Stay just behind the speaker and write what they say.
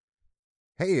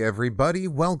Hey everybody,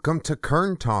 welcome to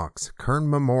Kern Talks, Kern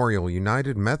Memorial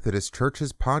United Methodist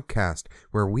Church's podcast,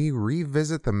 where we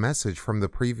revisit the message from the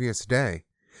previous day.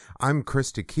 I'm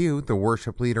Krista Q, the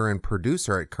worship leader and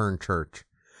producer at Kern Church.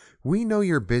 We know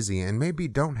you're busy and maybe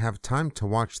don't have time to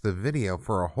watch the video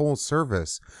for a whole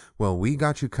service. Well, we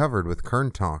got you covered with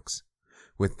Kern Talks.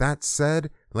 With that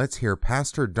said, let's hear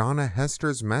Pastor Donna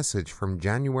Hester's message from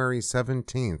January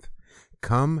 17th.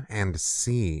 Come and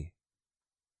see.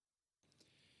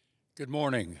 Good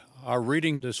morning. Our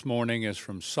reading this morning is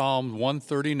from Psalm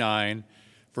 139,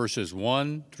 verses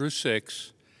 1 through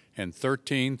 6 and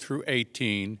 13 through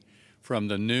 18 from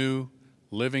the New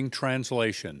Living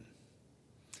Translation.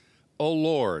 O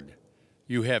Lord,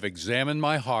 you have examined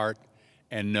my heart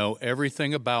and know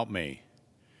everything about me.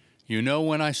 You know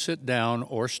when I sit down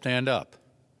or stand up.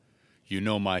 You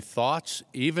know my thoughts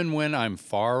even when I'm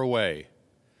far away.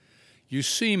 You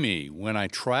see me when I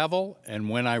travel and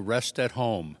when I rest at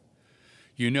home.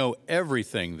 You know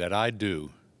everything that I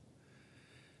do.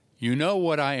 You know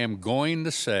what I am going to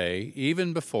say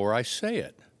even before I say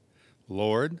it.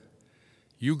 Lord,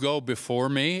 you go before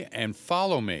me and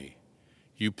follow me.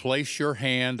 You place your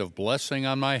hand of blessing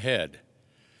on my head.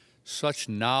 Such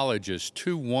knowledge is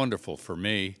too wonderful for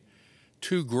me,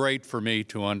 too great for me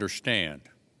to understand.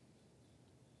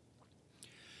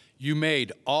 You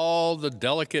made all the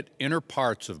delicate inner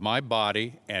parts of my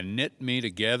body and knit me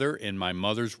together in my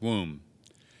mother's womb.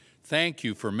 Thank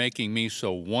you for making me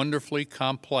so wonderfully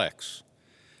complex.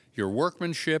 Your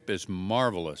workmanship is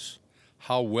marvelous.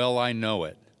 How well I know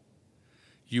it.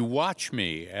 You watched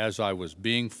me as I was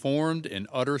being formed in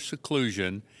utter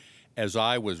seclusion, as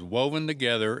I was woven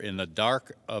together in the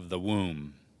dark of the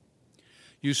womb.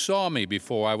 You saw me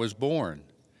before I was born.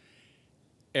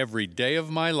 Every day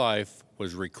of my life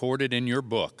was recorded in your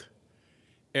book.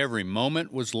 Every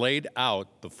moment was laid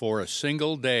out before a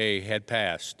single day had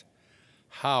passed.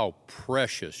 How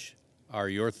precious are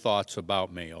your thoughts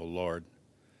about me, O Lord.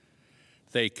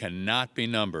 They cannot be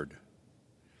numbered.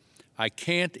 I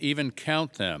can't even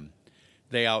count them.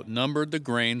 They outnumbered the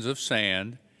grains of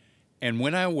sand, and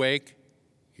when I wake,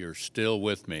 you're still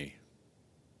with me.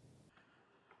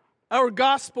 Our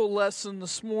gospel lesson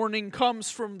this morning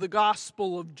comes from the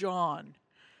Gospel of John,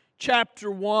 chapter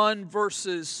 1,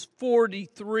 verses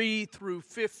 43 through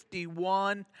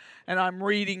 51, and I'm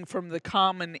reading from the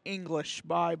Common English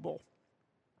Bible.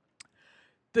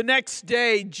 The next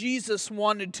day, Jesus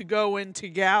wanted to go into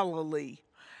Galilee,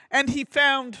 and he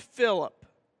found Philip.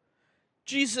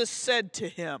 Jesus said to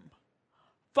him,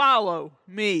 "Follow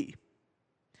me."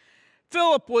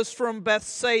 Philip was from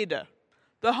Bethsaida,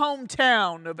 the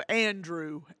hometown of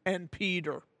Andrew and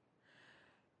Peter.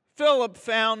 Philip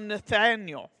found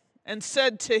Nathanael and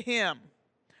said to him,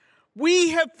 "We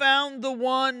have found the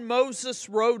one Moses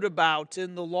wrote about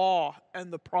in the law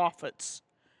and the prophets,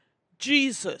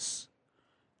 Jesus,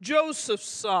 Joseph's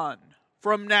son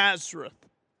from Nazareth."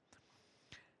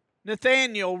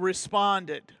 Nathanael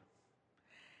responded,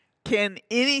 "Can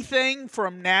anything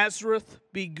from Nazareth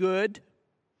be good?"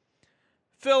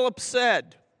 Philip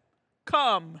said,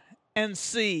 "Come and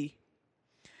see."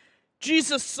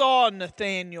 Jesus saw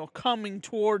Nathanael coming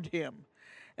toward him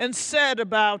and said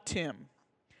about him,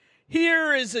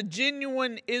 "Here is a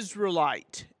genuine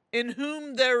Israelite, in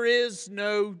whom there is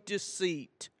no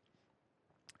deceit."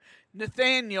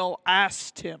 Nathanael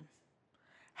asked him,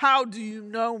 "How do you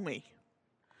know me?"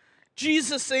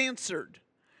 Jesus answered,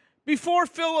 "Before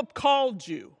Philip called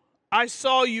you, I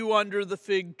saw you under the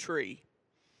fig tree."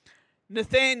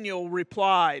 Nathanael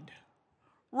replied,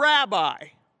 "Rabbi,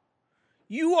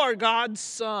 you are God's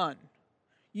son.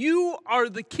 You are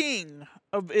the King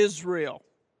of Israel."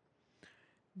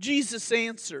 Jesus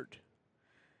answered,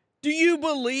 "Do you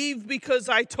believe because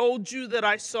I told you that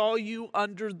I saw you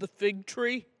under the fig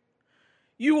tree?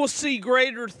 You will see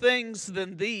greater things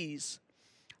than these.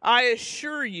 I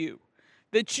assure you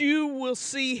that you will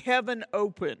see heaven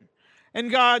open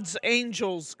and God's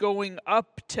angels going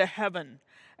up to heaven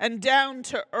and down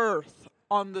to earth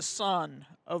on the Son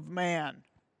of Man."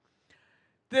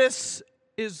 This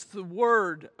is the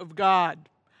word of God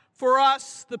for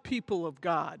us, the people of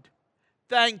God.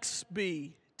 Thanks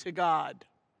be to God.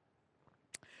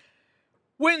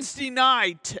 Wednesday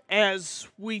night, as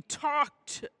we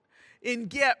talked in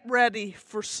Get Ready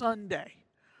for Sunday,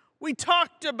 we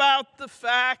talked about the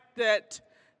fact that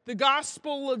the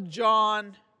Gospel of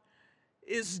John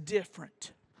is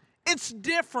different. It's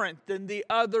different than the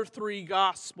other three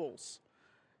Gospels.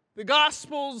 The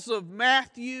Gospels of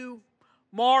Matthew,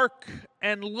 Mark,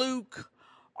 and Luke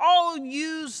all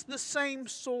use the same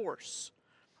source,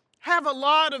 have a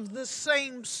lot of the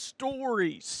same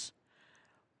stories,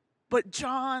 but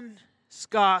John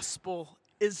gospel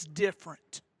is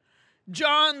different.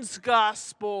 John's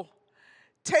gospel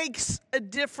takes a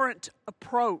different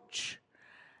approach.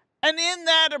 And in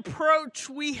that approach,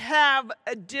 we have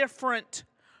a different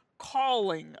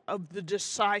calling of the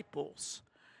disciples.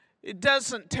 It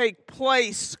doesn't take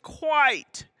place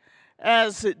quite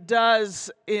as it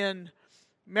does in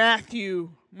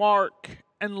Matthew, Mark,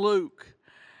 and Luke.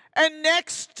 And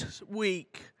next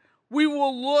week, we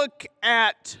will look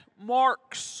at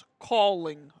Mark's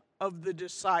calling of the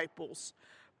disciples.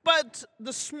 But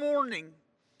this morning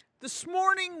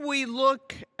we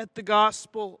look at the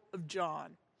Gospel of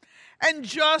John. And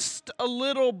just a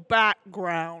little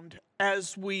background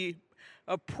as we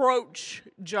approach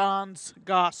John's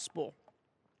Gospel.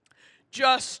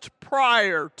 Just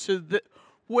prior to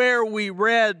where we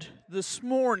read this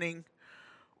morning,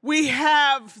 we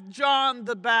have John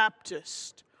the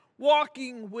Baptist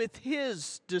walking with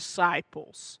his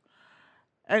disciples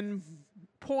and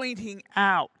pointing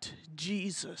out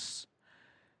Jesus,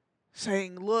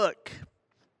 saying, "Look,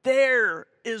 there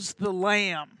is the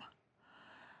Lamb."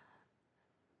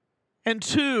 And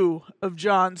two of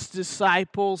John's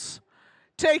disciples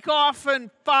take off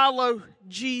and follow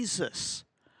Jesus.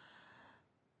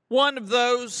 One of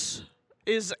those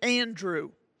is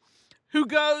Andrew, who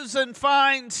goes and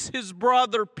finds his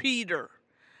brother Peter,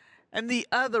 and the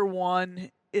other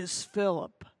one is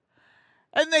Philip.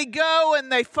 And they go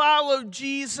and they follow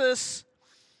Jesus.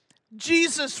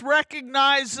 Jesus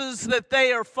recognizes that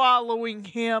they are following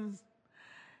him.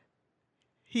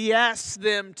 He asks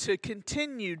them to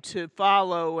continue to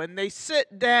follow, and they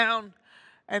sit down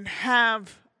and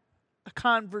have a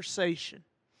conversation,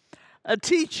 a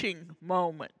teaching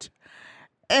moment.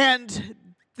 And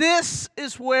this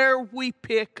is where we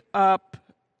pick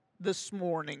up this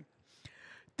morning.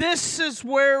 This is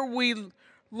where we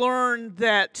learn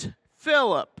that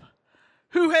Philip,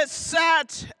 who has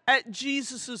sat at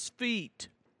Jesus' feet,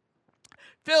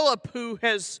 Philip, who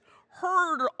has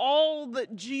heard all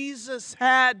that Jesus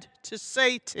had to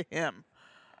say to him,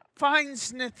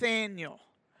 finds Nathanael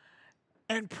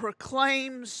and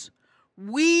proclaims,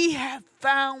 "We have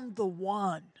found the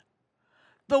one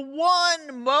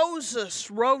Moses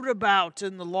wrote about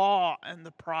in the law and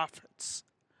the prophets.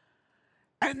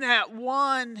 And that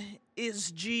one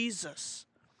is Jesus,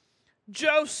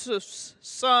 Joseph's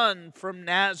son from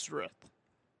Nazareth."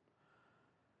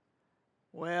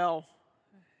 Well,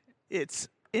 it's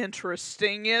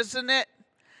interesting, isn't it?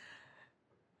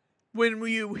 When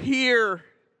you hear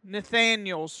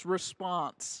Nathanael's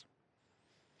response.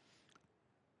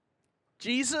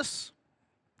 Jesus,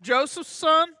 Joseph's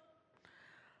son,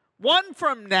 one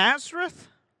from Nazareth?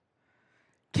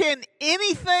 Can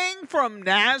anything from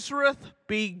Nazareth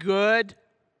be good?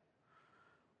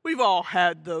 We've all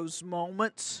had those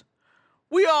moments.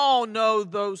 We all know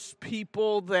those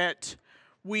people that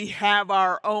we have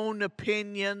our own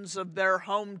opinions of their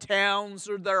hometowns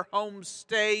or their home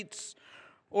states,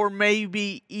 or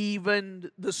maybe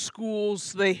even the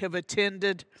schools they have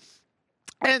attended.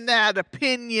 And that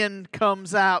opinion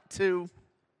comes out to,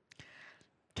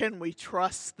 can we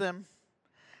trust them?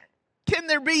 Can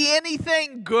there be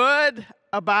anything good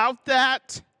about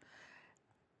that?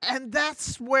 And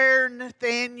that's where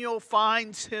Nathanael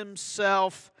finds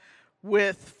himself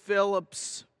with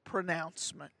Philip's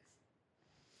pronouncement.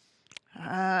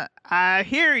 I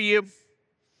hear you,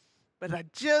 but I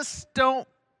just don't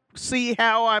see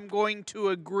how I'm going to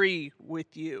agree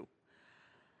with you.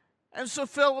 And so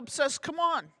Philip says, come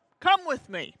on, come with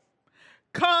me.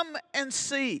 Come and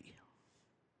see.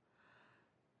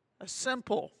 A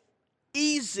simple,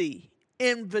 easy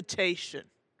invitation.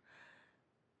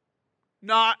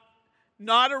 Not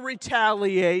a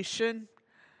retaliation,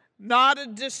 not a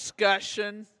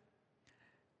discussion,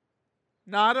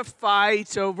 not a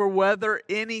fight over whether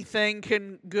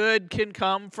anything good can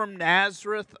come from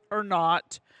Nazareth or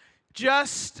not.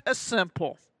 Just a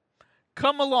simple,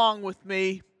 come along with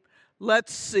me,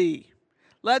 let's see.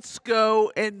 Let's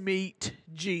go and meet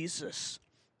Jesus.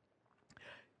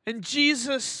 And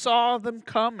Jesus saw them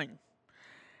coming.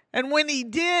 And when he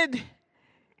did,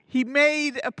 he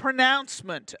made a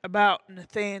pronouncement about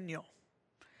Nathanael.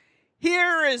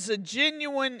 Here is a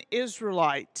genuine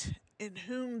Israelite in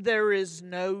whom there is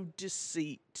no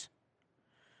deceit.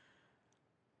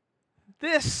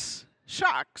 This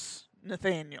shocks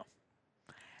Nathanael.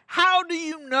 How do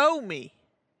you know me?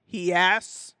 He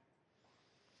asks.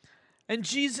 And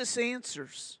Jesus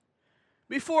answers,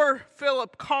 before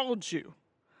Philip called you,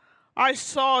 I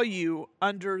saw you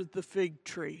under the fig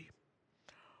tree.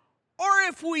 Or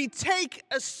if we take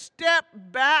a step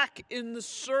back in the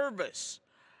service,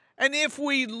 and if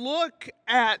we look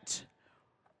at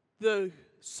the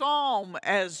psalm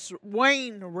as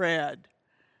Wayne read.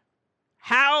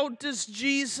 How does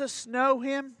Jesus know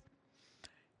him?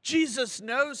 Jesus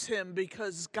knows him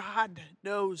because God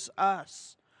knows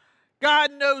us.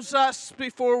 God knows us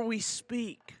before we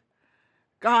speak.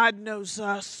 God knows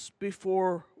us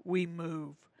before we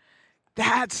move.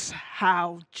 That's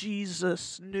how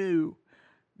Jesus knew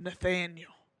Nathanael.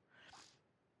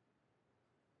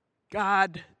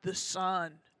 God the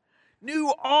Son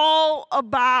knew all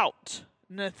about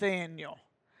Nathanael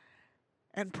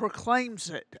and proclaims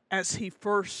it as he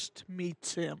first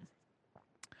meets him.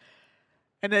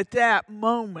 And at that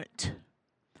moment,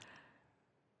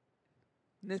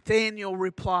 Nathanael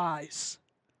replies,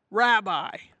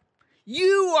 Rabbi,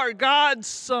 you are God's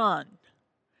son.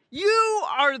 You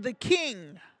are the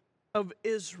King of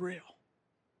Israel.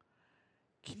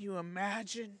 Can you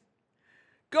imagine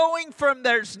going from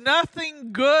there's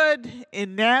nothing good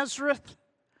in Nazareth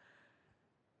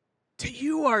to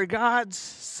you are God's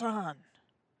son?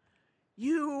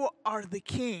 You are the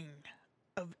King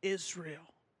of Israel.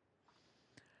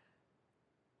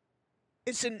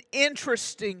 It's an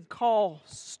interesting call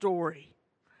story.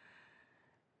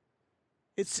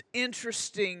 It's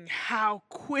interesting how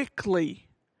quickly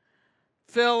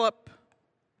Philip,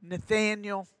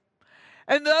 Nathanael,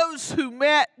 and those who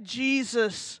met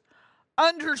Jesus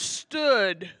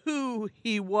understood who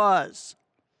he was.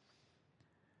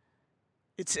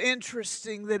 It's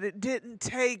interesting that it didn't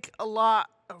take a lot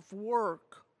of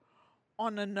work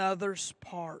on another's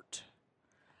part.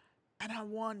 And I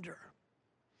wonder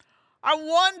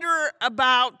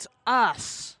about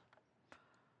us.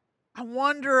 I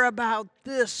wonder about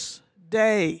this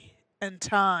day and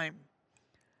time.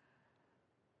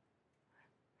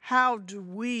 How do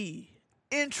we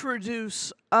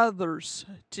introduce others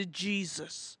to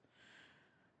Jesus?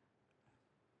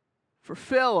 For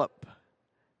Philip,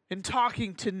 in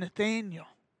talking to Nathanael,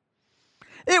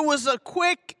 it was a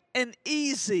quick and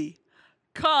easy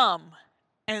come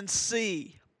and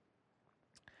see.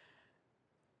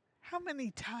 How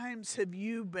many times have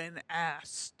you been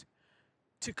asked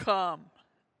to come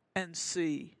and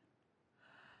see?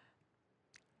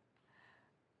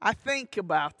 I think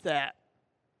about that.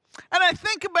 And I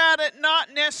think about it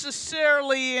not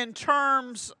necessarily in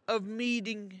terms of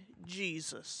meeting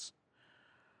Jesus,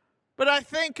 but I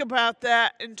think about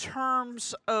that in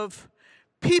terms of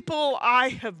people I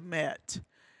have met,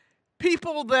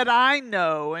 people that I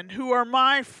know and who are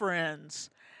my friends,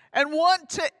 and want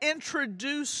to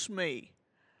introduce me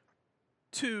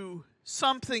to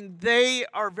something they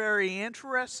are very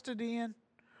interested in,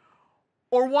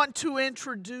 or want to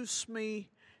introduce me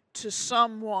to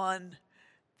someone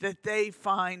that they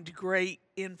find great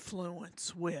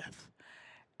influence with.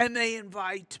 And they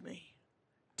invite me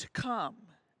to come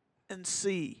and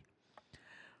see.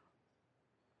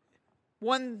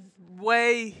 One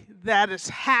way that has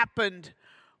happened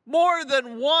more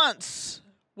than once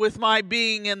with my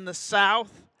being in the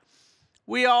South,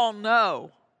 we all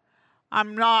know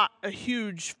I'm not a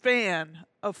huge fan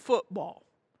of football.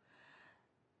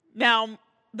 Now,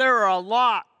 there are a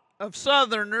lot of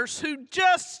Southerners who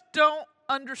just don't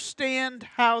understand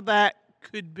how that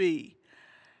could be.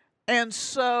 And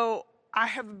so I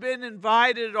have been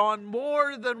invited on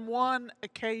more than one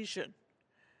occasion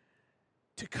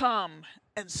to come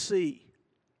and see.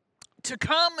 To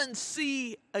come and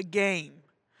see a game.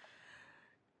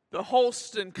 The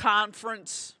Holston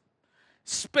Conference,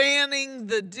 spanning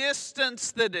the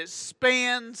distance that it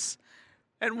spans,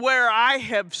 and where I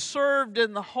have served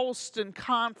in the Holston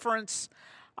Conference,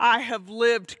 I have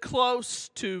lived close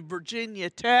to Virginia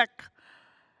Tech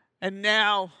and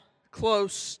now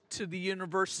close to the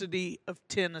University of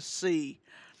Tennessee.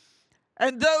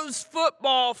 And those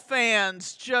football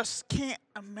fans just can't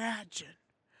imagine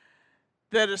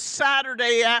that a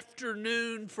Saturday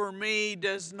afternoon for me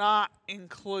does not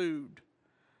include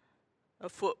a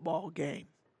football game.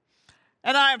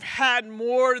 And I've had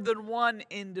more than one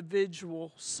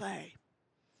individual say,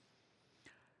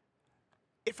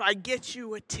 if I get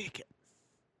you a ticket,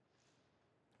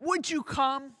 would you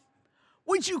come?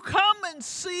 Would you come and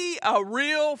see a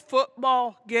real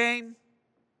football game?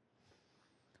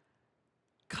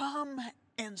 Come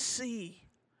and see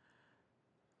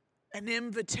an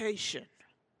invitation.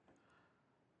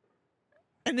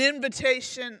 An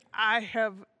invitation I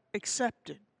have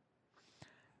accepted.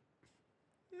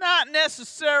 Not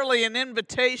necessarily an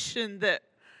invitation that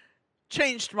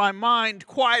changed my mind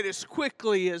quite as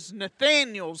quickly as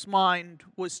Nathanael's mind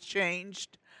was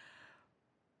changed.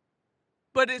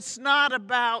 But it's not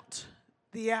about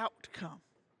the outcome.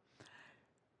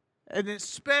 And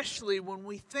especially when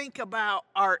we think about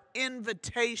our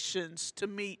invitations to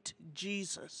meet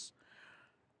Jesus.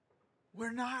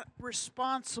 we're not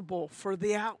responsible for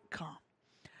the outcome.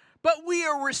 But we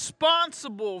are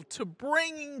responsible to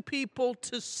bringing people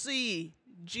to see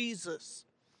Jesus.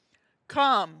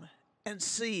 Come and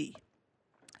see.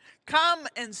 Come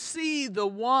and see the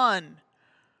one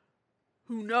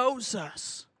who knows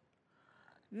us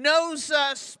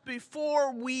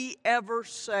before we ever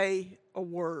say a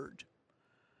word.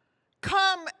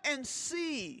 Come and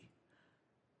see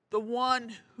the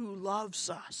one who loves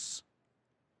us.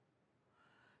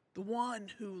 The one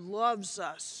who loves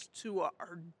us to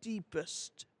our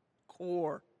deepest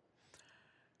core.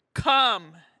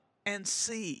 Come and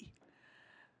see.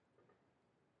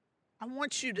 I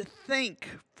want you to think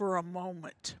for a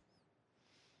moment.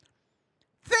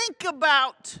 Think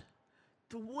about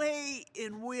the way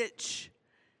in which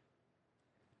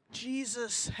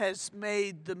Jesus has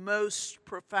made the most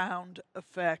profound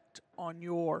effect on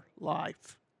your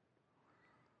life.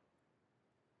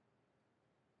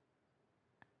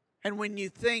 And when you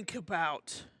think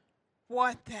about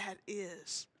what that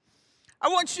is, I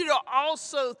want you to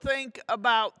also think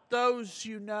about those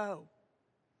you know,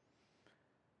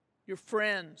 your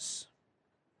friends,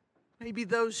 maybe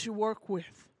those you work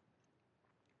with,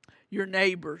 your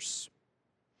neighbors.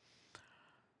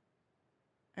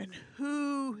 And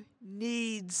who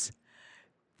needs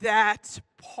that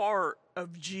part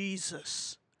of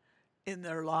Jesus in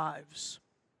their lives?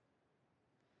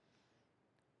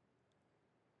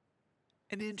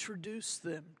 And introduce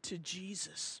them to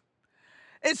Jesus.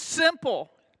 It's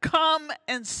simple. Come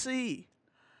and see.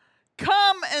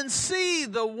 Come and see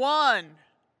the one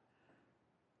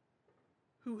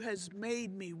who has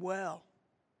made me well.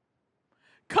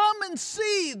 Come and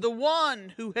see the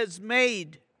one who has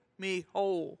made me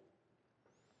whole.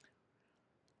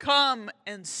 Come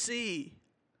and see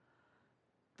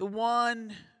the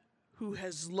one who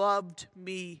has loved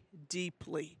me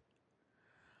deeply.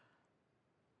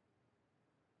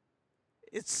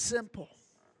 It's simple.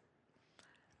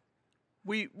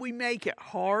 We make it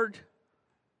hard,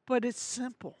 but it's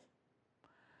simple.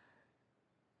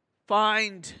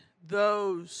 Find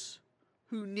those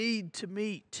who need to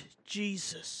meet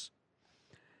Jesus.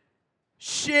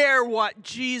 Share what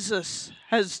Jesus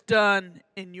has done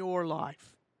in your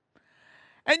life.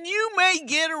 And you may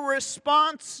get a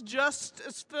response just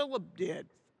as Philip did.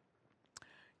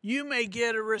 You may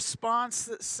get a response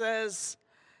that says,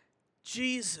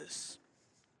 Jesus,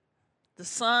 the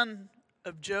son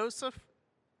of Joseph,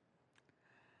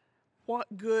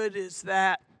 what good is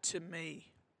that to me?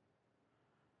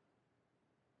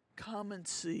 Come and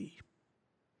see.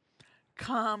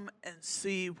 Come and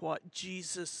see what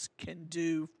Jesus can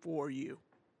do for you.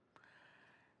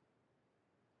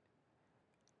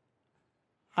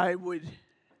 I would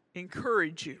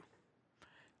encourage you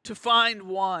to find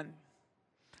one.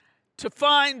 To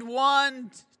find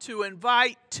one to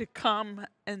invite to come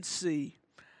and see.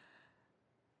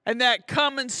 And that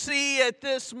come and see at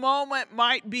this moment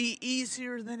might be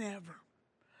easier than ever.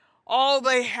 All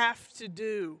they have to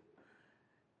do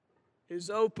is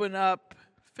open up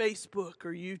Facebook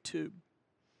or YouTube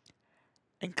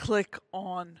and click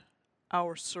on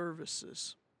our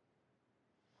services.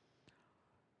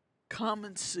 Come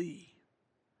and see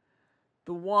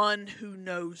the one who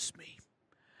knows me,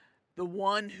 the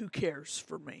one who cares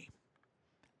for me,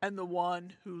 and the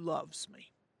one who loves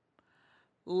me.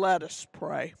 Let us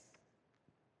pray.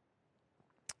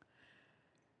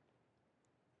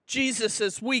 Jesus,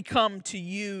 as we come to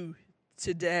you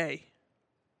today,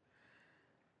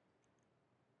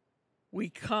 we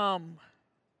come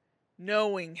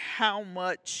knowing how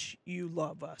much you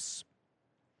love us.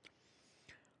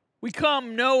 We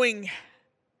come knowing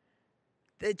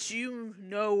that you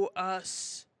know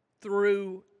us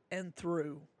through and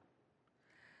through.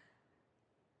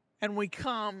 And we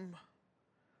come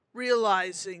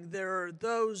realizing there are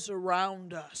those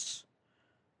around us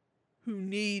who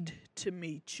need to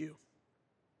meet you.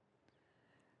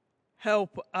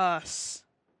 Help us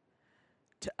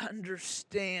to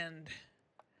understand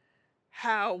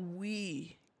how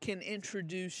we can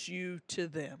introduce you to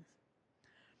them.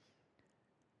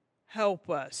 Help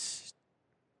us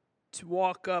to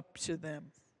walk up to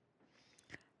them.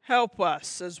 Help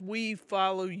us as we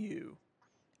follow you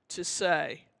to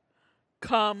say,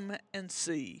 come and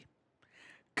see.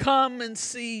 Come and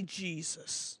see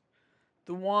Jesus,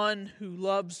 the one who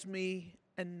loves me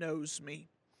and knows me,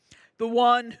 the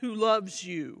one who loves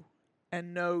you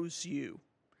and knows you.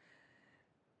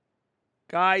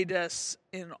 Guide us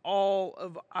in all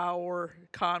of our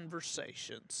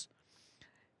conversations.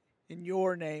 In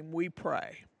your name we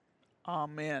pray.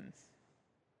 Amen.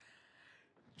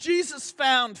 Jesus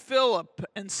found Philip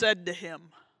and said to him,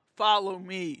 follow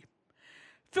me.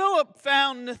 Philip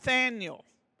found Nathanael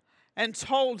and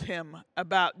told him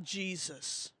about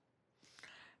Jesus.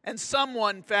 And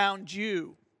someone found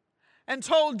you and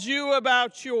told you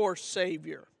about your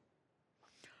Savior.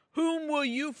 Whom will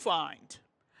you find?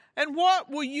 And what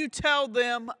will you tell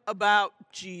them about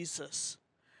Jesus?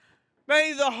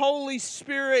 May the Holy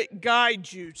Spirit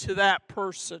guide you to that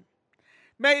person.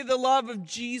 May the love of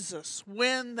Jesus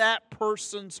win that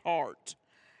person's heart.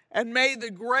 And may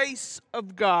the grace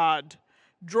of God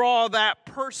draw that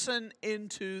person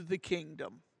into the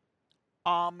kingdom.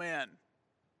 Amen.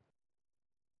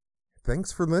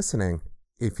 Thanks for listening.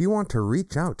 If you want to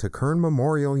reach out to Kern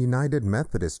Memorial United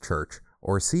Methodist Church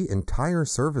or see entire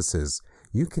services,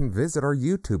 you can visit our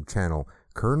YouTube channel,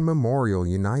 Kern Memorial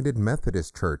United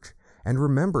Methodist Church, and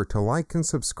remember to like and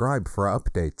subscribe for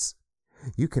updates.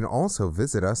 You can also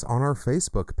visit us on our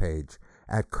Facebook page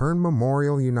at Kern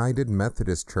Memorial United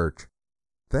Methodist Church.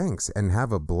 Thanks and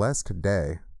have a blessed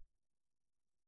day.